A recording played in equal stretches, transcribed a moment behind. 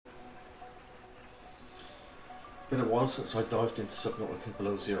Been a while since I dived into Subnautica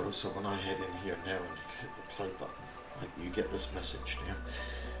Below Zero, so when I head in here now and hit the play button, you get this message now.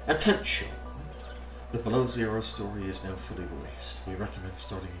 Attention! The Below Zero story is now fully released. We recommend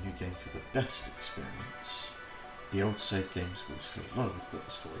starting a new game for the best experience. The old save games will still load, but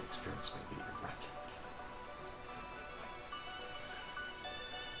the story experience may be erratic.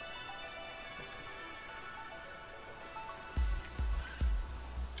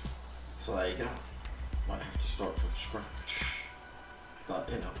 So there you go. Might have to start from scratch. But,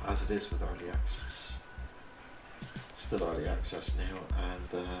 you know, as it is with early access. It's still early access now, and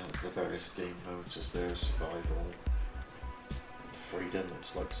the various game modes is there: survival, freedom,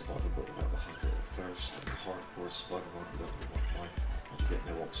 it's like survival but without the hunger or thirst, and the hardcore survival mode without your one life, and you get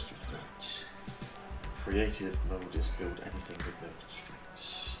no oxygen notes. Creative mode is build anything with no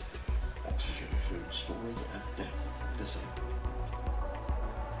constraints. Oxygen, food, story, and death disabled.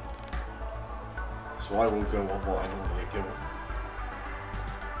 So I will go on what I normally go on.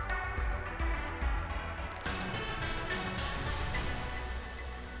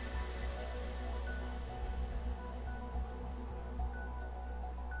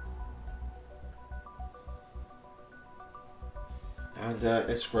 And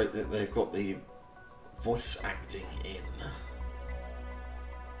it's great that they've got the voice acting in.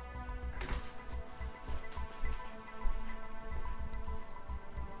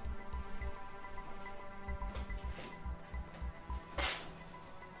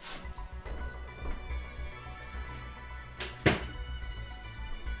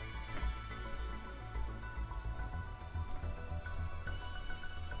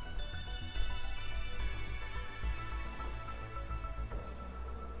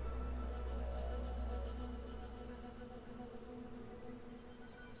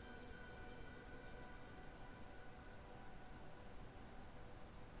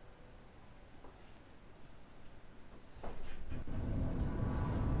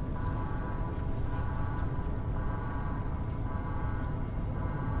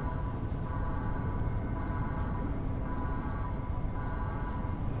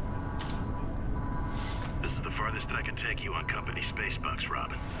 That I can take you on company space bucks,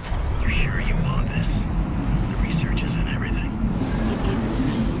 Robin. You sure you want this? The research isn't everything. It is to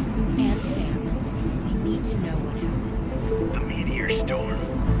me and Sam. I need to know what happened. The meteor storm.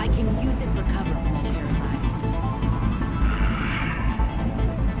 I can use it for cover from Altera's eyes.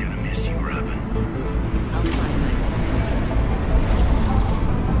 Gonna miss you, Robin. I'll find my way.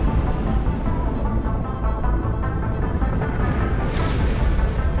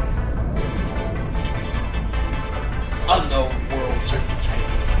 Unknown Worlds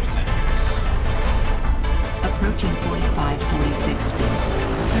Entertainment presents. Approaching 45-46 speed.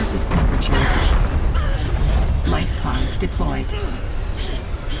 Surface temperatures. Life cloud deployed.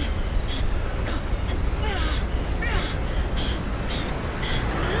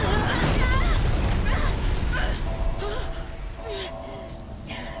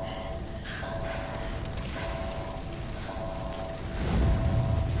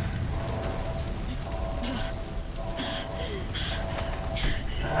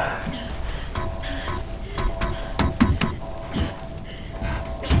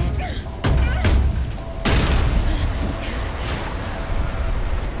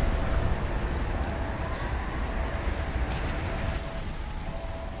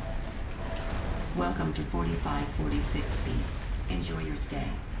 Welcome to 45-46 speed. Enjoy your stay.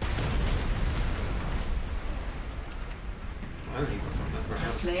 I don't even remember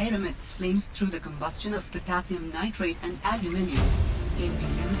how. Flare emits flames through the combustion of potassium nitrate and aluminium. Can be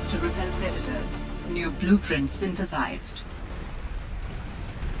used to repel predators. New blueprint synthesized.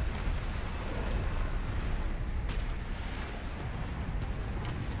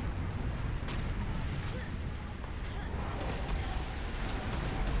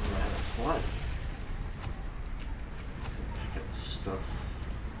 What? Pick up stuff.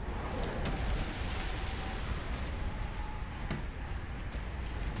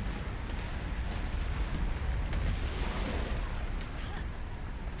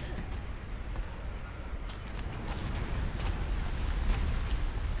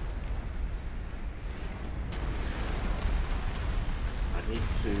 I need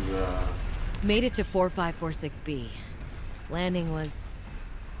to, Made it to 4546B. Landing was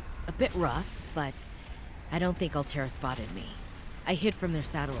a bit rough, but I don't think Altera spotted me. I hid from their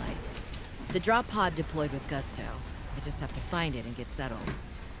satellite. The drop pod deployed with gusto. I just have to find it and get settled.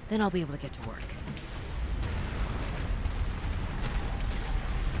 Then I'll be able to get to work.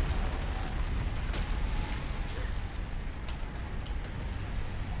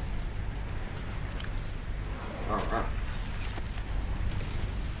 alright.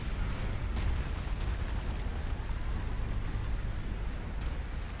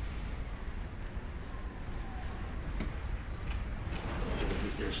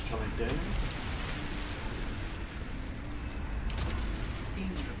 Okay.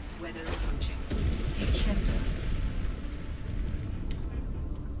 Dangerous weather approaching. Seek shelter.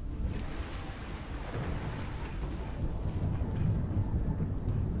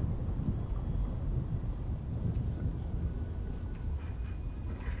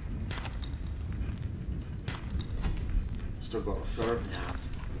 Still got a third in the hand.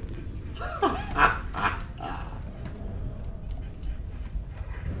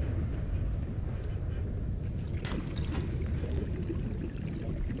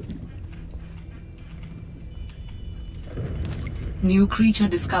 New creature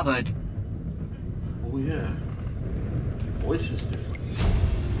discovered. Oh yeah. Voice is different.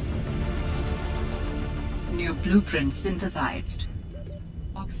 New blueprint synthesized.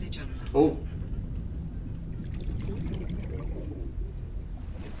 Oxygen. Oh.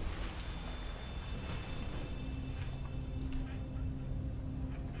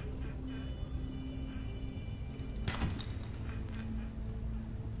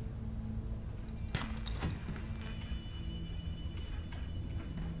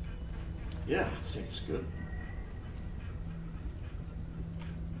 Yeah, seems good.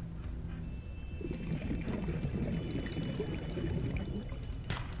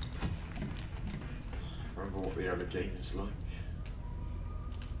 Remember what the early game is like.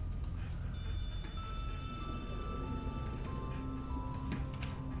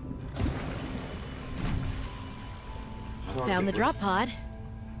 How do I Found the get drop pod.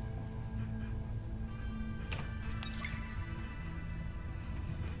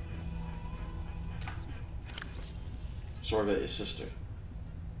 Sorry about your sister.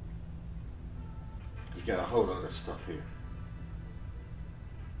 You got a whole lot of stuff here.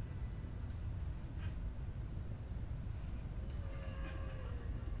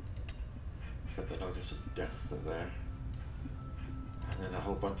 Got the notice of death there. And then a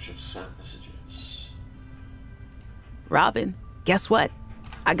whole bunch of sent messages. Robin, guess what?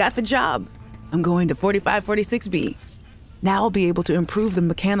 I got the job. I'm going to 4546B. Now I'll be able to improve the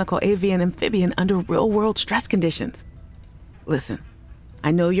mechanical avian amphibian under real-world stress conditions. Listen,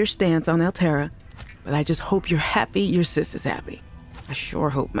 I know your stance on Alterra, but I just hope you're happy your sis is happy. I sure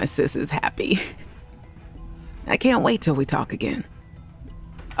hope my sis is happy. I can't wait till we talk again.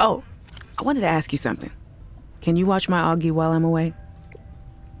 Oh, I wanted to ask you something. Can you watch my Augie while I'm away?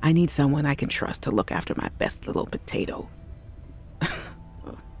 I need someone I can trust to look after my best little potato.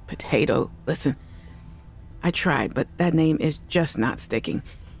 Potato, listen. I tried, but that name is just not sticking.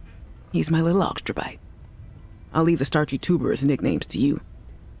 He's my little oxtrabite. I'll leave the starchy tuber as nicknames to you.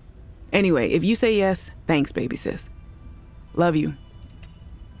 Anyway, if you say yes, thanks, baby sis. Love you.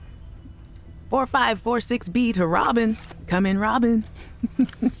 4546B to Robin. Come in, Robin.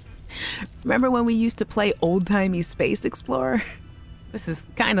 Remember when we used to play old-timey Space Explorer? This is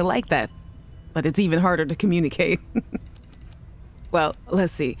kind of like that, but it's even harder to communicate. Well,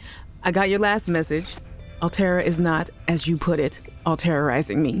 let's see. I got your last message. Alterra is not, as you put it,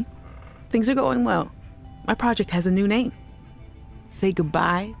 alterrorizing me. Things are going well. My project has a new name. Say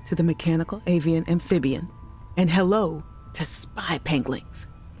goodbye to the mechanical avian amphibian and hello to spy penguins.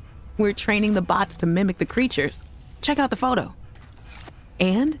 We're training the bots to mimic the creatures. Check out the photo.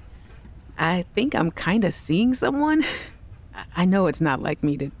 And I think I'm kind of seeing someone. I know it's not like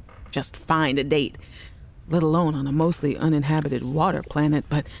me to just find a date, let alone on a mostly uninhabited water planet,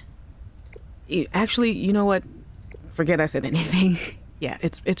 but actually, you know what? Forget I said anything. Yeah,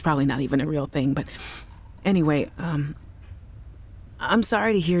 it's probably not even a real thing, but anyway, I'm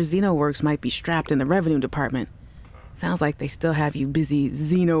sorry to hear XenoWorks might be strapped in the revenue department. Sounds like they still have you busy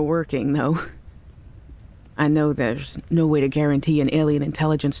Xeno working, though. I know there's no way to guarantee an alien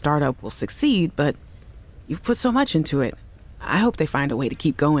intelligence startup will succeed, but you've put so much into it. I hope they find a way to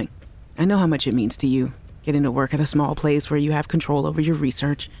keep going. I know how much it means to you, getting to work at a small place where you have control over your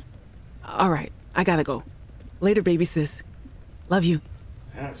research. All right, I gotta go. Later, baby sis. Love you.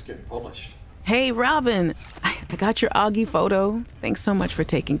 Yeah, it's getting polished. Hey, Robin. I got your Augie photo. Thanks so much for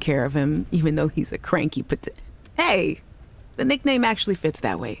taking care of him, even though he's a cranky potato. Hey, the nickname actually fits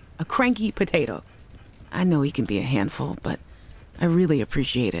that way. A cranky potato. I know he can be a handful, but I really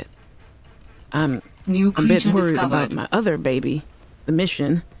appreciate it. I'm a bit worried about my other baby, the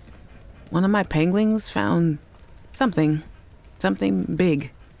mission. One of my penguins found something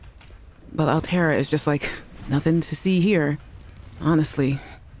big. But Alterra is just like, nothing to see here. Honestly,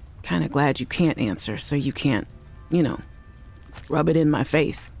 kind of glad you can't answer, so you can't, rub it in my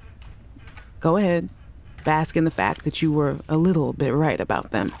face. Go ahead, bask in the fact that you were a little bit right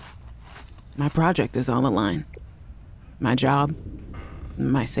about them. My project is on the line. My job,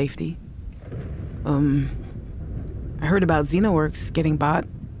 my safety. I heard about XenoWorks getting bought.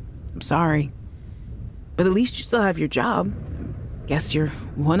 I'm sorry. But at least you still have your job. Guess you're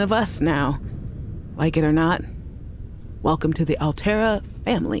one of us now. Like it or not, welcome to the Altera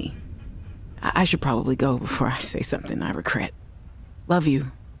family. I should probably go before I say something I regret. Love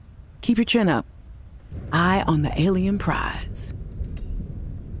you. Keep your chin up. Eye on the alien prize.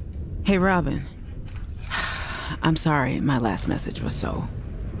 Hey, Robin. I'm sorry my last message was so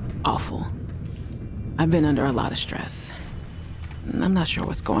awful. I've been under a lot of stress. I'm not sure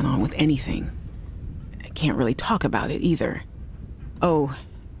what's going on with anything. I can't really talk about it either. Oh,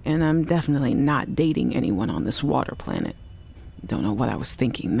 and I'm definitely not dating anyone on this water planet. Don't know what I was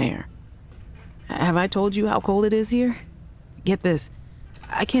thinking there. Have I told you how cold it is here? Get this.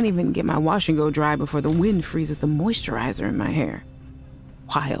 I can't even get my wash and go dry before the wind freezes the moisturizer in my hair.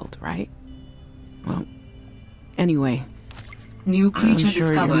 Wild, right? Well, anyway. New creature I'm sure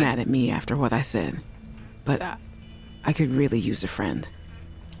discovered. you're mad at me after what I said. But I could really use a friend.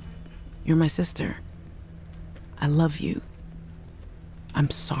 You're my sister. I love you. I'm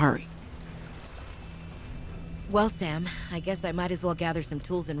sorry. Well, Sam, I guess I might as well gather some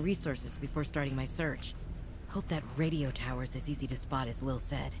tools and resources before starting my search. Hope that radio tower's as easy to spot as Lil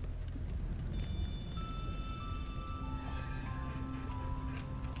said.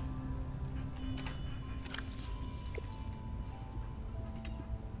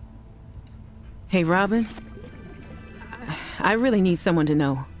 Hey, Robin. I really need someone to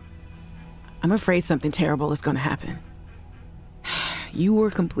know. I'm afraid something terrible is gonna happen. You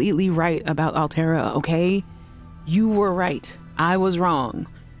were completely right about Altera, okay? You were right. I was wrong.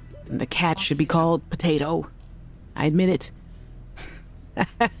 The cat should be called Potato. I admit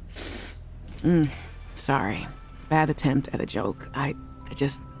it. Sorry. Bad attempt at a joke. I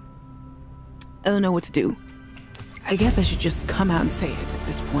don't know what to do. I guess I should just come out and say it at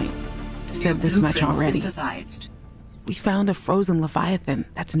this point. I've said this much already. Synthesized. We found a frozen leviathan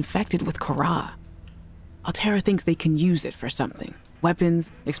that's infected with Kara. Altera thinks they can use it for something.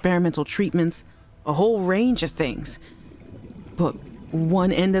 Weapons, experimental treatments, a whole range of things. But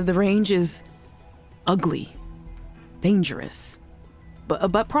one end of the range is ugly, dangerous,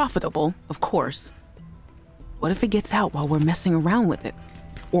 but profitable, of course. What if it gets out while we're messing around with it?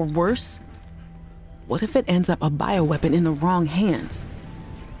 Or worse, what if it ends up a bioweapon in the wrong hands?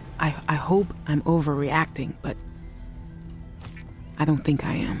 I hope I'm overreacting, but I don't think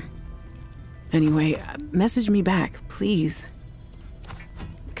I am. Anyway, message me back, please.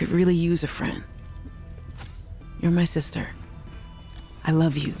 Could really use a friend. You're my sister. I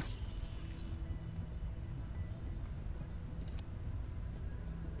love you.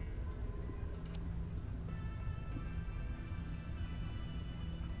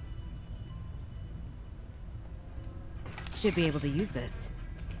 Should be able to use this.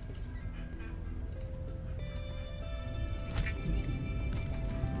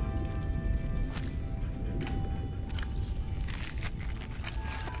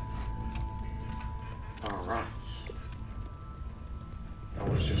 Alright. I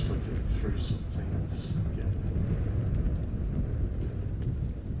was just looking through some things again.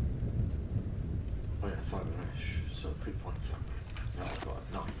 Oh yeah, fire rash, so 3 points up. Now I've got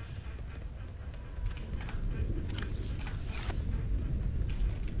a knife.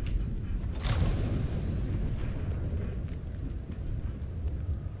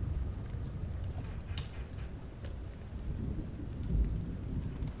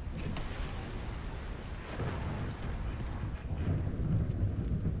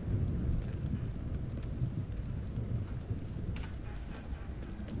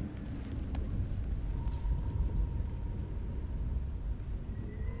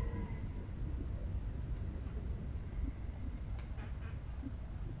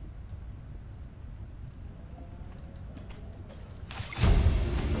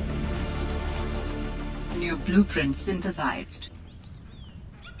 New blueprint synthesized.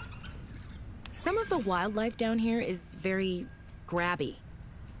 Some of the wildlife down here is very grabby.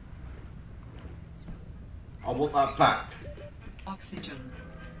 I want that back. Oxygen.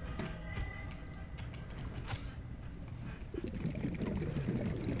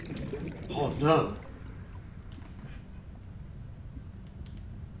 Oh no.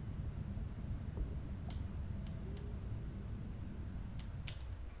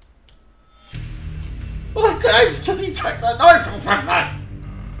 What the heck? Did you take that knife from me?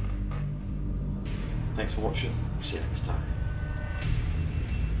 Thanks for watching. See you next time.